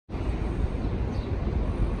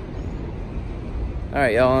All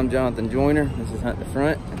right, y'all, I'm Jonathan Joyner. This is Hunt the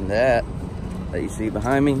Front, and that you see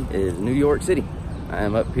behind me is New York City. I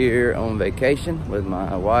am up here on vacation with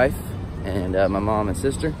my wife and my mom and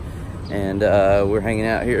sister, and we're hanging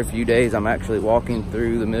out here a few days. I'm actually walking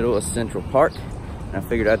through the middle of Central Park, and I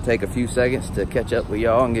figured I'd take a few seconds to catch up with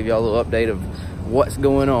y'all and give y'all a little update of what's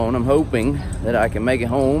going on. I'm hoping that I can make it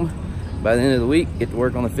home by the end of the week, get to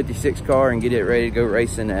work on the 56 car and get it ready to go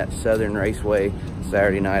racing at Southern Raceway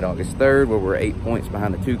Saturday night, August 3rd, where we're 8 points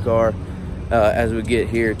behind the 2 car as we get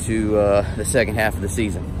here to the second half of the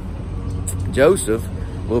season. Joseph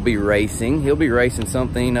will be racing. He'll be racing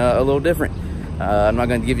something a little different. I'm not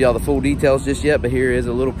going to give y'all the full details just yet, but here is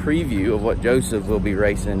a little preview of what Joseph will be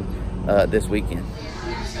racing this weekend.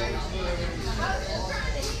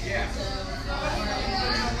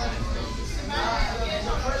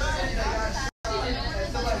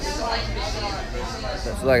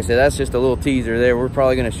 So like I said, that's just a little teaser there. We're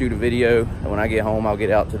probably going to shoot a video. When I get home, I'll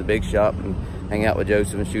get out to the big shop and hang out with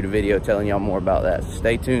Joseph and shoot a video telling y'all more about that. So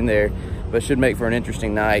stay tuned there, but it should make for an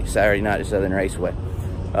interesting night, Saturday night at Southern Raceway.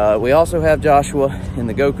 We also have Joshua in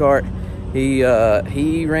the go-kart.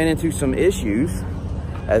 He ran into some issues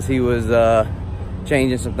as he was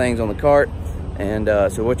changing some things on the kart. And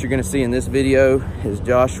so what you're going to see in this video is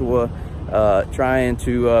Joshua trying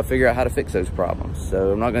to figure out how to fix those problems.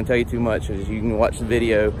 So I'm not going to tell you too much, as you can watch the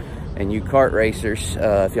video. And you kart racers,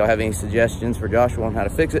 if y'all have any suggestions for Joshua on how to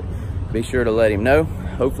fix it, be sure to let him know.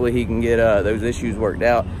 Hopefully he can get those issues worked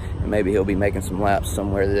out, and maybe he'll be making some laps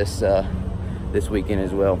somewhere this weekend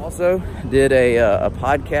as well. Also did a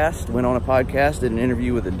podcast, went on a podcast, did an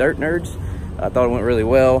interview with the Dirt Nerds. I thought it went really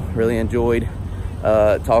well, really enjoyed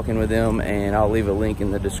talking with them, and I'll leave a link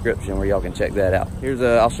in the description where y'all can check that out.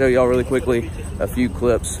 I'll show y'all really quickly a few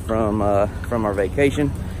clips from our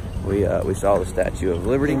vacation. We saw the Statue of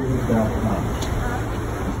Liberty.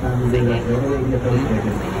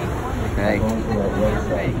 Okay.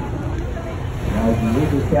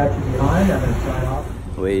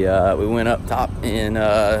 We went up top and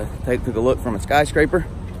took a look from a skyscraper.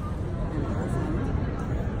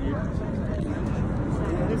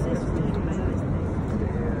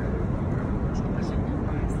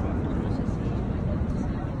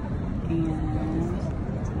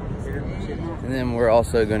 And then we're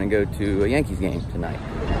also going to go to a Yankees game tonight.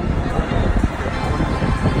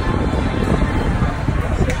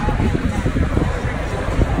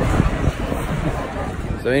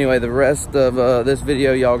 So anyway, the rest of this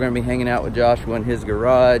video, y'all are going to be hanging out with Joshua in his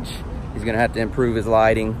garage. He's going to have to improve his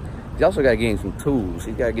lighting. He's also got to get him some tools.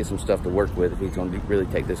 He's got to get some stuff to work with if he's going to really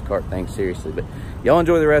take this kart thing seriously. But y'all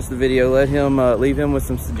enjoy the rest of the video. Let him leave him with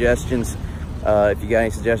some suggestions. If you got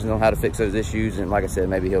any suggestions on how to fix those issues, and like I said,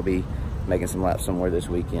 maybe he'll be making some laps somewhere this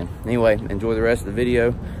weekend. Anyway, enjoy the rest of the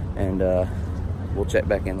video, and we'll check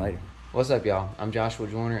back in later. What's up, y'all? I'm Joshua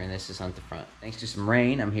Joyner, and this is Hunt the Front. Thanks to some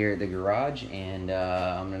rain, I'm here at the garage, and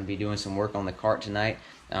I'm going to be doing some work on the kart tonight.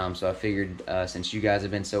 So I figured, since you guys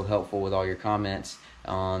have been so helpful with all your comments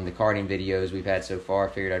on the karting videos we've had so far,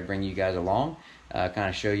 I figured I'd bring you guys along, kind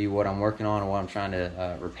of show you what I'm working on and what I'm trying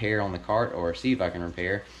to repair on the kart, or see if I can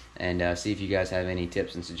repair, and see if you guys have any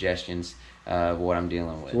tips and suggestions of what I'm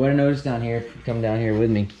dealing with. So what I noticed down here, come down here with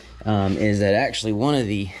me, is that actually what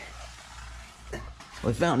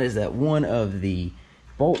we found is that one of the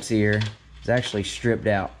bolts here is actually stripped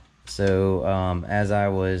out. So as I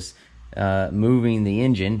was moving the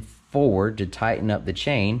engine forward to tighten up the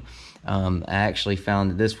chain, I actually found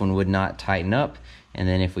that this one would not tighten up. And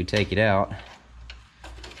then if we take it out,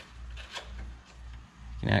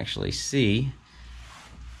 you can actually see,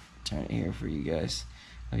 turn it here for you guys.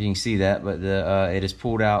 You can see that, but it has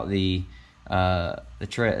pulled out the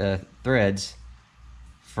threads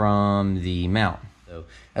from the mount. So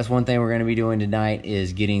that's one thing we're going to be doing tonight,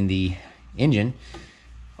 is getting the engine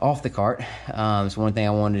off the kart. It's one thing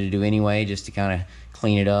I wanted to do anyway, just to kind of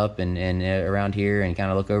clean it up and around here and kind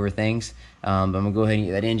of look over things. But I'm going to go ahead and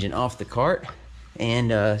get that engine off the kart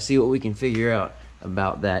and see what we can figure out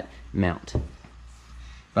about that mount.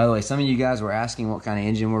 By the way, some of you guys were asking what kind of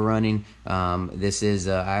engine we're running. This is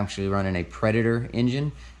I'm actually running a Predator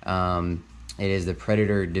engine. It is the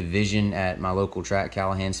Predator division at my local track,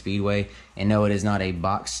 Callahan Speedway. And no, it is not a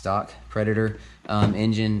box stock Predator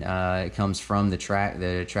engine. It comes from the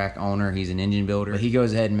track owner. He's an engine builder. He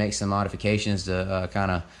goes ahead and makes some modifications to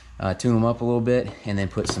kind of tune them up a little bit, and then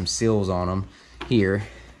put some seals on them here,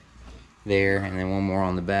 there, and then one more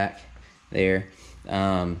on the back there,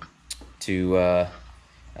 to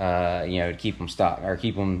you know, keep them stock, or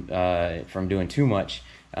keep them from doing too much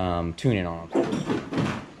tuning on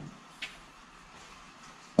them.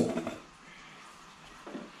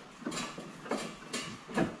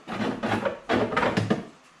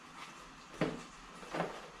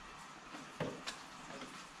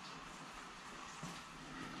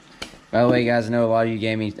 By the way, guys, I know a lot of you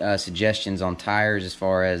gave me suggestions on tires as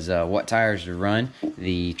far as what tires to run.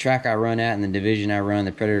 The track I run at and the division I run,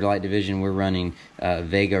 the Predator Light division, we're running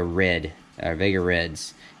Vega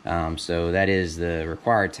Reds. So that is the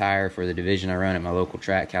required tire for the division I run at my local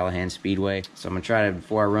track, Callahan Speedway. So I'm gonna try to,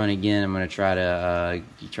 before I run again, I'm gonna try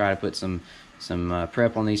to put some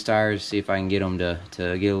prep on these tires, see if I can get them to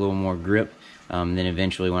get a little more grip. Then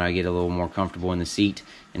eventually, when I get a little more comfortable in the seat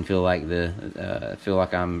and feel like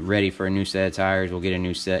I'm ready for a new set of tires, we'll get a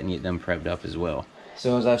new set and get them prepped up as well.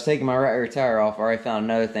 So as I was taking my right rear tire off, I already found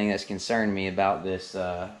another thing that's concerned me about this,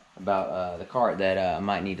 about the Kart that I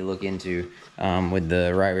might need to look into with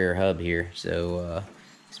the right rear hub here. So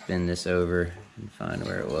spin this over and find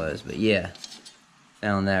where it was. But yeah,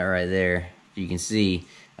 found that right there. You can see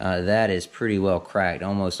that is pretty well cracked,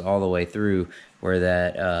 almost all the way through where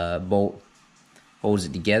that bolt holds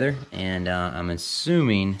it together, and I'm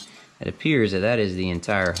assuming it appears that is the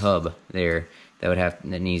entire hub there that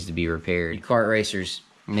needs to be repaired. You kart racers,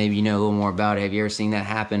 maybe you know a little more about it. Have you ever seen that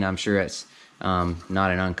happen? I'm sure it's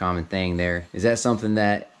not an uncommon thing there. Is that something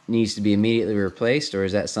that needs to be immediately replaced, or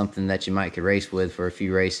is that something that you might could race with for a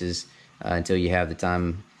few races until you have the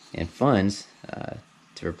time and funds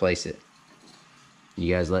to replace it?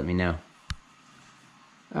 You guys let me know.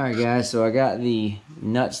 Alright guys, so I got the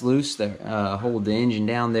nuts loose that hold the engine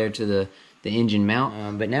down there to the engine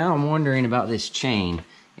mount. But now I'm wondering about this chain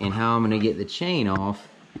and how I'm going to get the chain off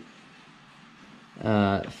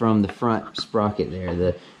from the front sprocket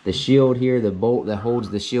there. The shield here, the bolt that holds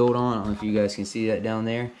the shield on, I don't know if you guys can see that down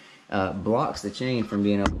there, blocks the chain from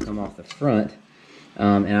being able to come off the front.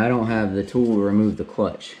 And I don't have the tool to remove the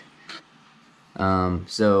clutch.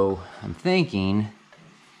 So I'm thinking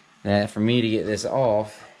that for me to get this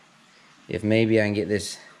off, if maybe I can get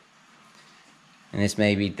this, and this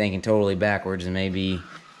may be thinking totally backwards, and maybe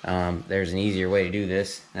there's an easier way to do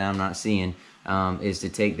this that I'm not seeing, is to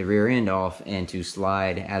take the rear end off and to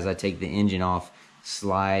slide, as I take the engine off,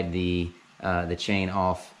 slide the chain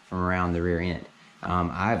off from around the rear end.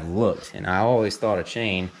 I've looked, and I always thought a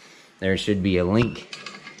chain, there should be a link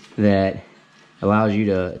that allows you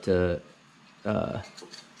to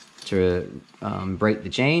break the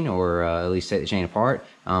chain, or at least take the chain apart,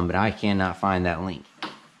 but I cannot find that link.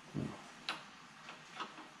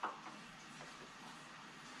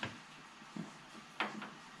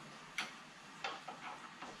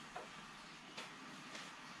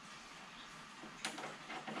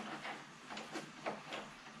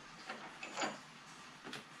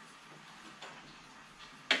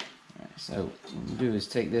 Alright, so what we'll do is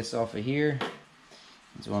take this off of here.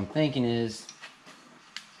 And so what I'm thinking is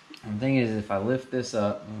if I lift this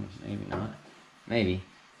up, maybe not, maybe,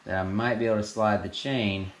 that I might be able to slide the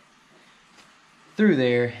chain through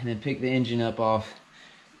there and then pick the engine up off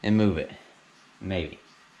and move it. Maybe.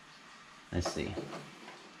 Let's see.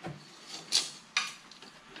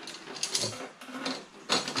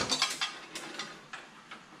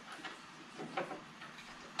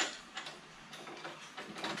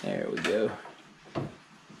 There we go.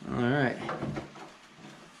 All right.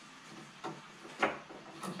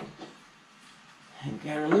 And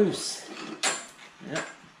got her loose. Yep.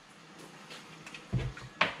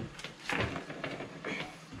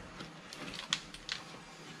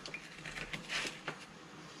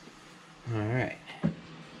 All right.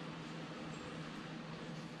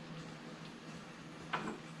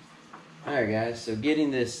 All right, guys. So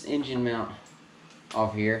getting this engine mount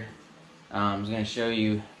off here, I'm going to show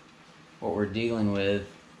you what we're dealing with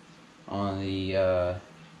on the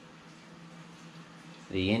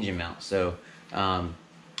engine mount. So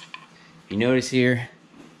you notice here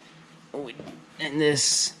in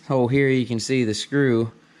this hole here, you can see the screw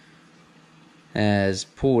has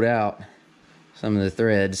pulled out some of the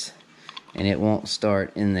threads and it won't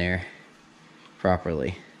start in there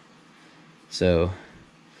properly. So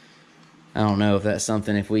I don't know if that's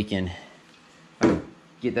something, if we can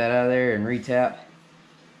get that out of there and retap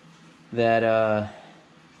that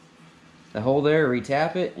the hole there,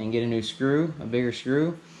 retap it and get a new screw, a bigger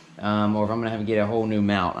screw, or if I'm gonna have to get a whole new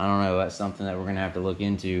mount. I don't know. That's something that we're gonna have to look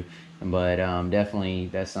into, but definitely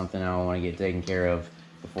that's something I want to get taken care of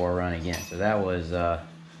before I run again. So that was kind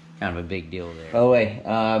of a big deal there. By the way,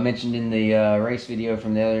 I mentioned in the race video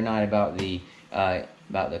from the other night about the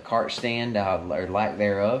Kart stand, or lack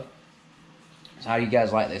thereof. So how do you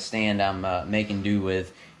guys like this stand I'm making do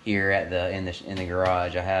with here at in the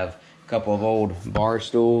garage? I have a couple of old bar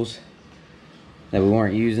stools that we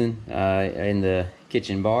weren't using in the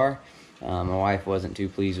kitchen bar. My wife wasn't too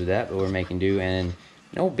pleased with that, but we're making do. And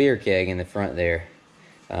an old beer keg in the front there.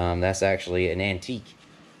 That's actually an antique.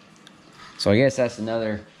 So I guess that's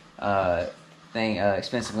another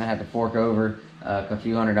expensive. I'm gonna have to fork over a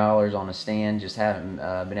few $100s on a stand. Just haven't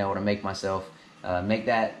been able to make myself make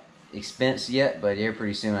that expense yet, but here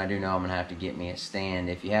pretty soon I do know I'm gonna have to get me a stand.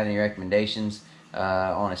 If you have any recommendations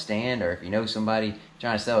on a stand, or if you know somebody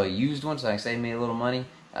trying to sell a used one so I can save me a little money,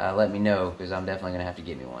 let me know, because I'm definitely gonna have to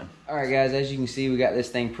get me one. Alright guys, as you can see, we got this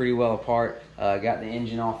thing pretty well apart. Got the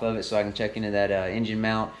engine off of it so I can check into that engine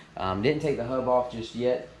mount. Didn't take the hub off just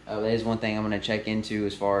yet. That is one thing I'm gonna check into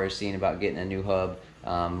as far as seeing about getting a new hub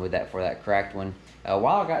with that, for that cracked one.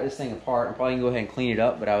 While I got this thing apart, I'm probably gonna go ahead and clean it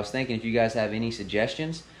up, but I was thinking if you guys have any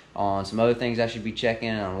suggestions on some other things I should be checking,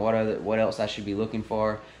 on what else I should be looking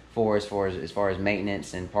for as far as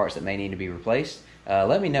maintenance and parts that may need to be replaced,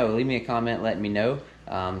 let me know. Leave me a comment letting me know,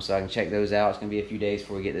 so I can check those out. It's gonna be a few days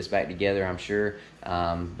before we get this back together, I'm sure.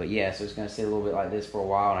 But yeah, so it's gonna sit a little bit like this for a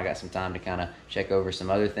while, and I got some time to kind of check over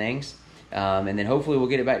some other things. And then hopefully we'll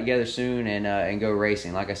get it back together soon and go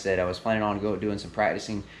racing. Like I said, I was planning on doing some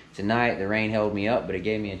practicing tonight. The rain held me up, but it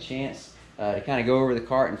gave me a chance to kind of go over the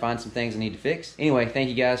cart and find some things I need to fix. Anyway, thank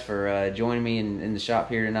you guys for joining me in the shop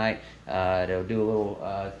here tonight to do a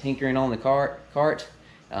little tinkering on the cart.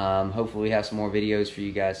 Hopefully we have some more videos for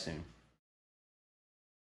you guys soon.